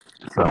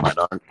So my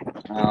dog.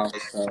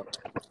 So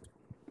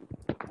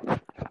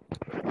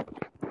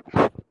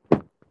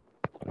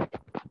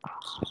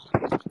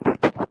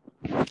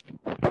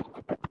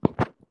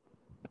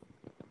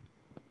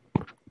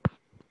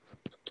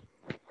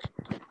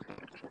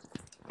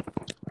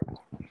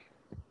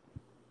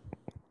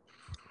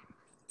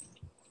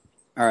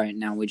all right,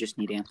 now we just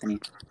need Anthony.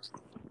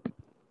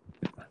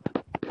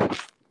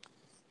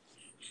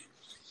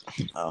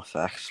 Oh,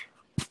 facts.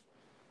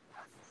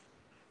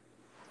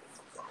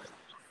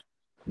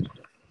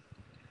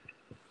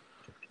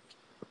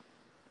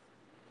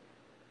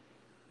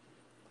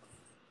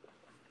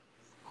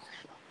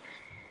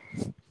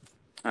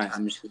 All right,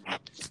 I'm just gonna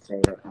say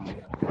it.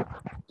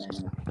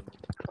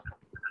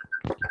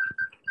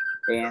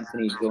 Hey,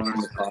 Anthony, join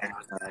the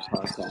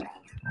podcast.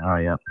 Oh,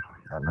 yep.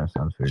 That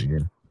sounds pretty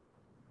good.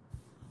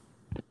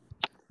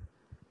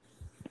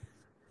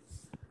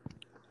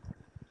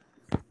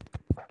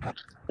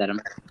 Set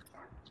him.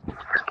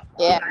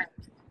 Yeah.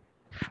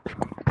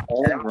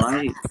 All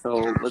right, so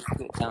let's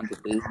get down to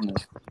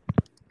business.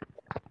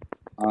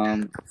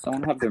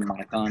 Someone have their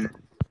mic on.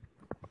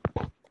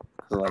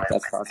 So like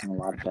that's causing a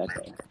lot of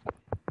echo.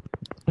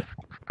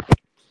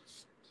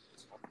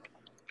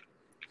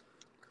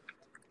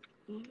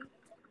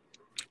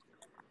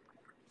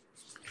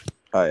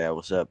 Oh, yeah.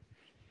 What's up?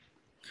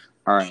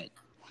 All right.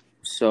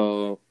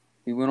 So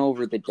we went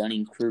over the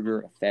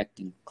Dunning-Kruger effect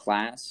in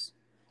class.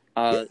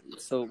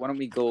 So why don't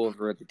we go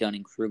over the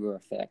Dunning-Kruger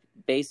effect?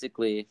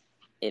 Basically,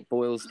 it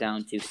boils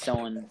down to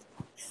someone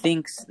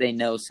thinks they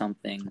know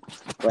something,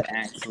 but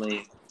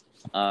actually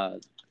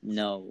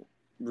know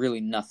really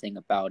nothing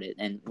about it.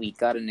 And we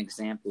got an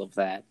example of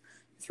that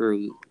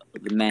through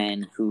the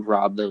man who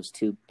robbed those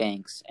two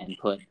banks and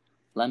put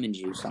lemon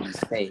juice on his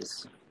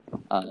face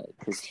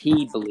because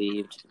he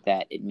believed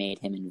that it made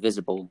him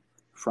invisible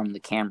from the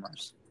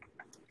cameras.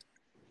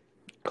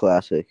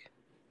 Classic.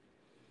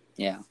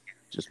 Yeah.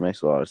 Just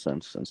makes a lot of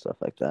sense and stuff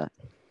like that.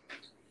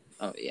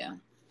 Oh, yeah.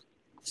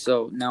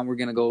 So now we're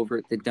going to go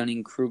over the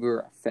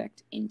Dunning-Kruger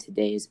effect in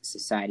today's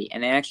society.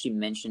 And they actually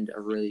mentioned a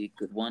really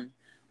good one,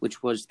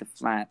 which was the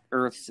Flat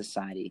Earth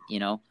Society, you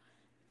know.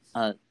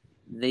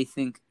 They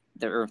think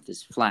the Earth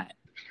is flat.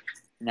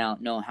 Now,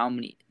 no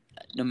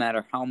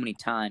matter how many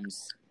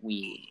times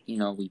we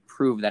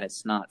prove that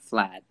it's not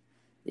flat,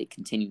 they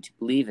continue to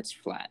believe it's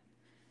flat.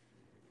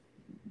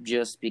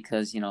 Just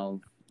because,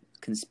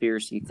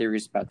 conspiracy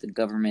theories about the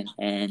government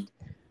and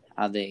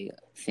how they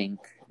think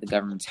the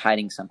government's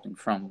hiding something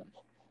from them.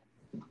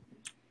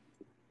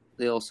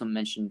 They also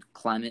mentioned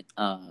climate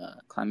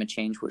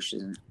change, which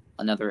is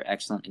another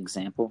excellent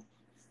example.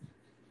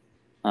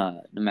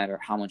 No matter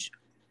how much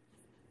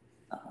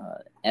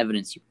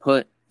evidence you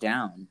put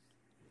down,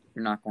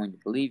 they're not going to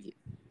believe you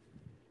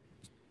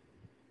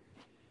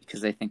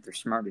because they think they're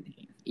smarter than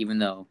you, even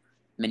though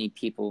many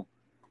people,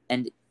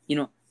 and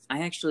I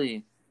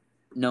actually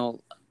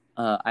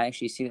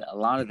see a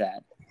lot of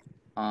that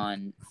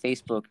on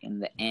Facebook in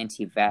the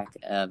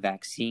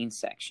anti-vaccine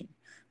section,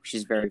 which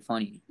is very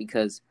funny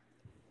because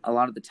a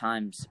lot of the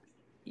times,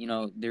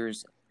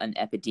 there's an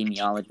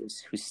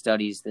epidemiologist who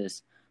studies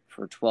this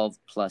for 12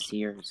 plus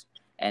years,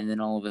 and then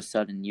all of a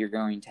sudden you're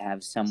going to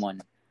have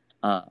someone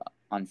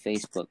on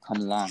Facebook come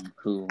along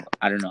who,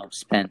 I don't know,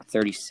 spent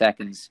 30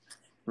 seconds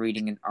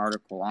reading an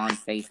article on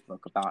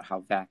Facebook about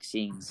how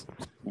vaccines,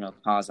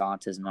 cause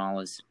autism, all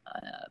this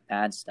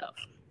bad stuff.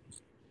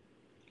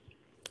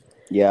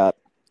 Yeah.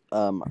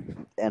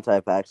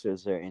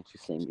 Anti-vaxxers are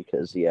interesting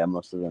because,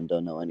 most of them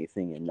don't know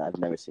anything, and I've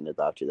never seen a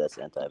doctor that's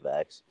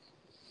anti-vax.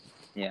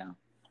 Yeah.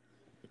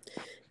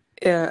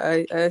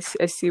 Yeah, I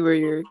see where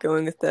you're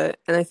going with that.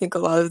 And I think a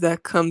lot of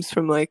that comes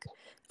from, like,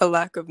 a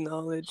lack of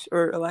knowledge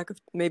or a lack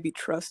of maybe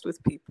trust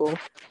with people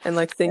and,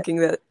 like, thinking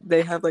that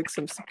they have, like,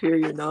 some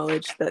superior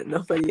knowledge that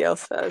nobody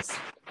else has.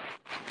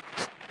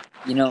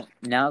 Now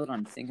that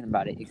I'm thinking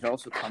about it, it could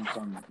also come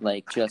from,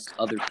 like, just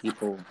other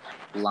people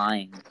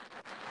lying.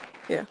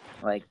 Yeah.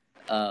 Like,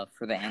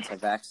 for the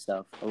anti-vax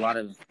stuff, a lot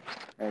of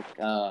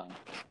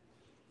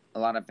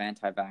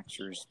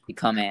anti-vaxxers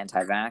become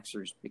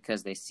anti-vaxxers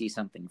because they see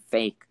something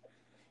fake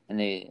and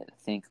they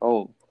think,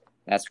 oh,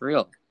 that's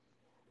real.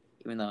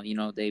 Even though,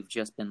 they've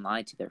just been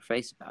lied to their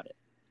face about it.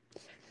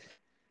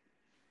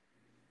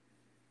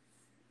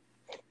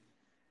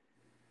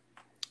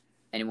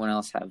 Anyone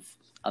else have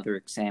other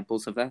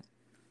examples of that?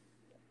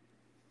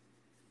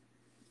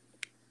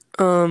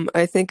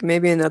 I think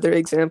maybe another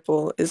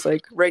example is,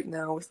 like, right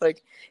now with,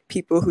 like,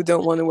 people who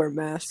don't want to wear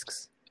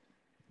masks.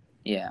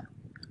 Yeah.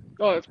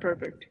 Oh, that's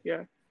perfect.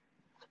 Yeah.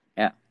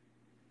 Yeah.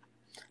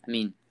 I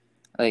mean,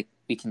 like,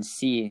 we can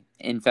see,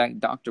 in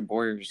fact, Dr.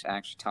 Boyers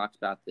actually talked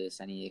about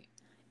this, and he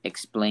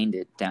explained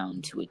it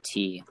down to a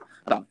T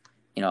about,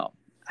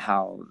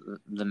 how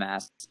the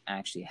masks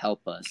actually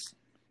help us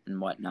and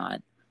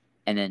whatnot.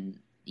 And then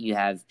you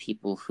have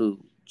people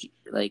who,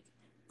 like,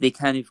 they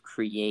kind of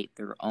create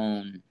their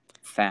own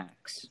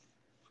facts.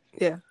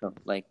 Yeah. So,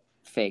 like,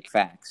 fake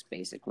facts,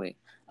 basically,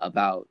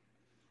 about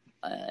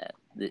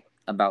the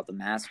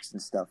masks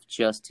and stuff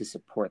just to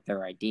support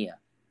their idea.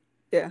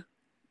 Yeah.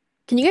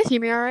 Can you guys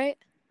hear me all right?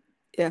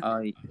 Yeah,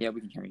 we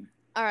can hear you.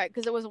 All right,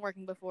 because it wasn't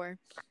working before.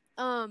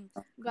 But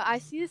I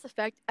see this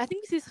effect. I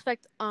think we see this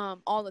effect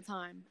all the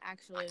time,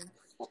 actually.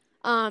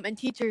 And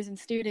teachers and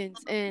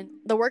students in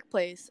the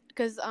workplace,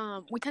 because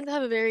we tend to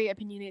have a very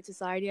opinionated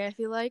society, I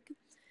feel like.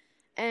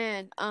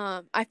 And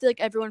I feel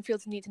like everyone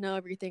feels the need to know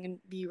everything and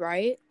be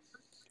right.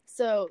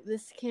 So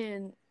this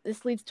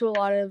leads to a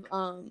lot of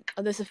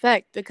this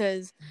effect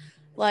because,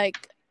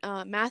 like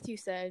Matthew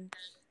said,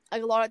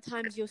 like a lot of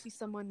times you'll see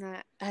someone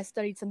that has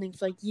studied something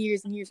for like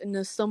years and years and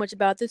knows so much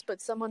about this, but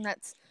someone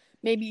that's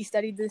maybe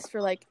studied this for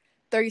like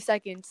 30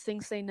 seconds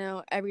thinks they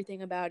know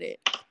everything about it.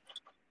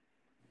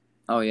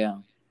 Oh yeah,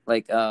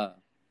 like I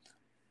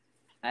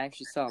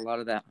actually saw a lot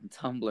of that on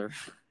Tumblr.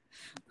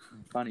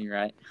 Funny,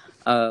 right?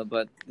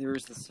 But there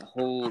was this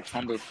whole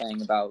Tumblr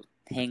thing about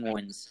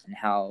penguins and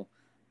how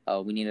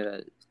we need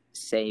to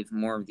save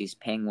more of these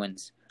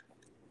penguins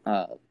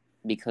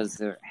because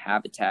their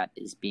habitat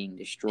is being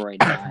destroyed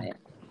by,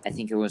 I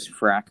think it was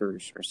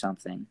frackers or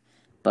something.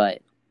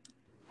 But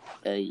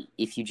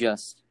if you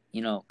just,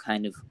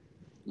 kind of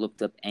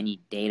looked up any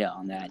data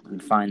on that, you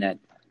would find that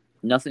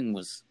nothing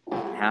was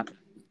happening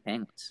with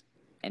penguins.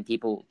 And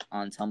people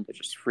on Tumblr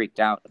just freaked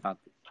out about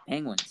the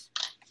penguins,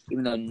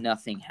 even though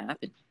nothing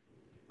happened.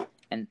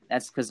 And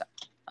that's because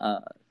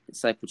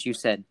it's like what you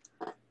said.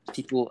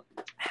 People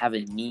have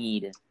a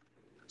need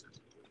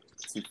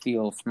to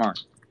feel smart.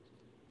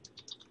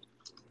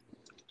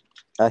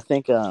 I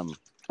think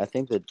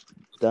that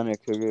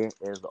Dunning-Kruger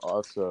is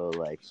also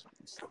like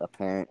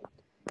apparent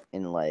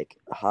in like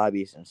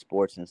hobbies and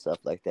sports and stuff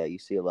like that. You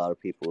see a lot of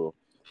people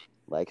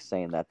like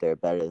saying that they're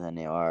better than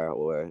they are,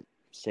 or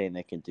saying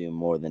they can do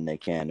more than they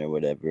can, or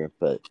whatever.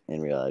 But in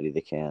reality,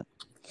 they can't.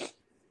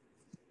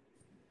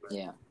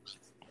 Yeah.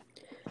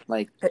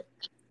 Like,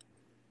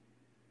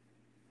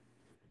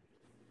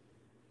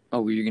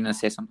 oh, were you gonna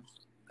say something?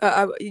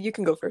 You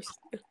can go first.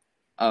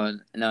 Oh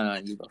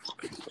no, you go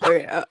first.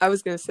 Okay, I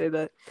was gonna say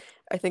that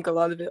I think a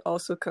lot of it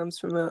also comes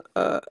from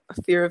a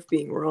fear of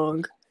being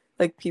wrong.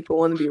 Like people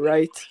want to be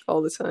right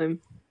all the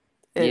time,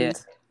 and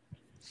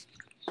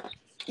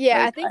yeah,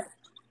 like, I think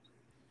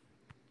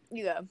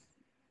you go.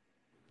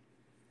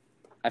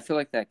 I feel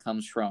like that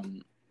comes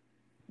from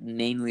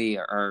mainly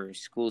our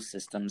school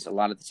systems a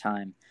lot of the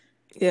time.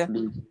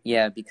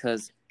 Yeah,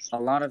 because a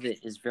lot of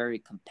it is very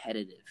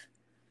competitive.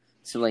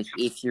 So like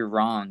if you're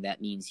wrong, that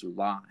means you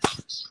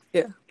lost.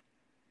 Yeah.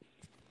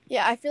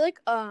 Yeah, I feel like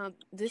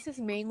this is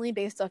mainly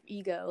based off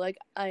ego. Like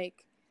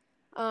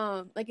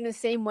in the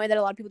same way that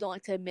a lot of people don't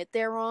like to admit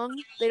they're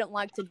wrong, they don't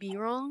like to be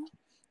wrong.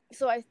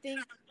 So I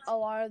think a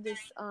lot of this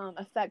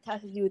effect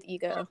has to do with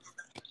ego.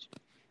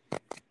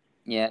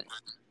 Yeah,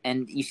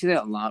 and you see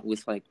that a lot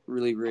with like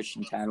really rich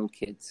entitled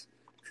kids,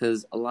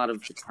 because a lot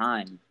of the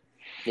time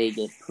they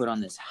get put on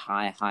this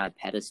high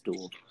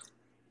pedestal,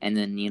 and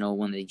then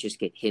when they just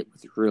get hit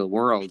with the real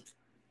world,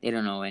 they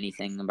don't know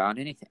anything about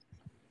anything.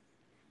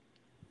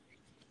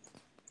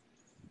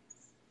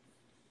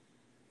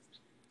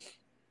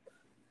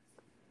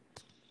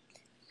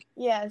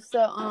 Yeah,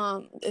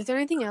 so is there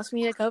anything else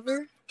we need to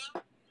cover?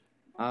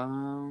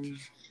 No,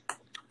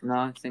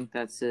 I think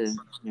that's it.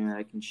 Yeah,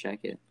 I can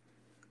check it.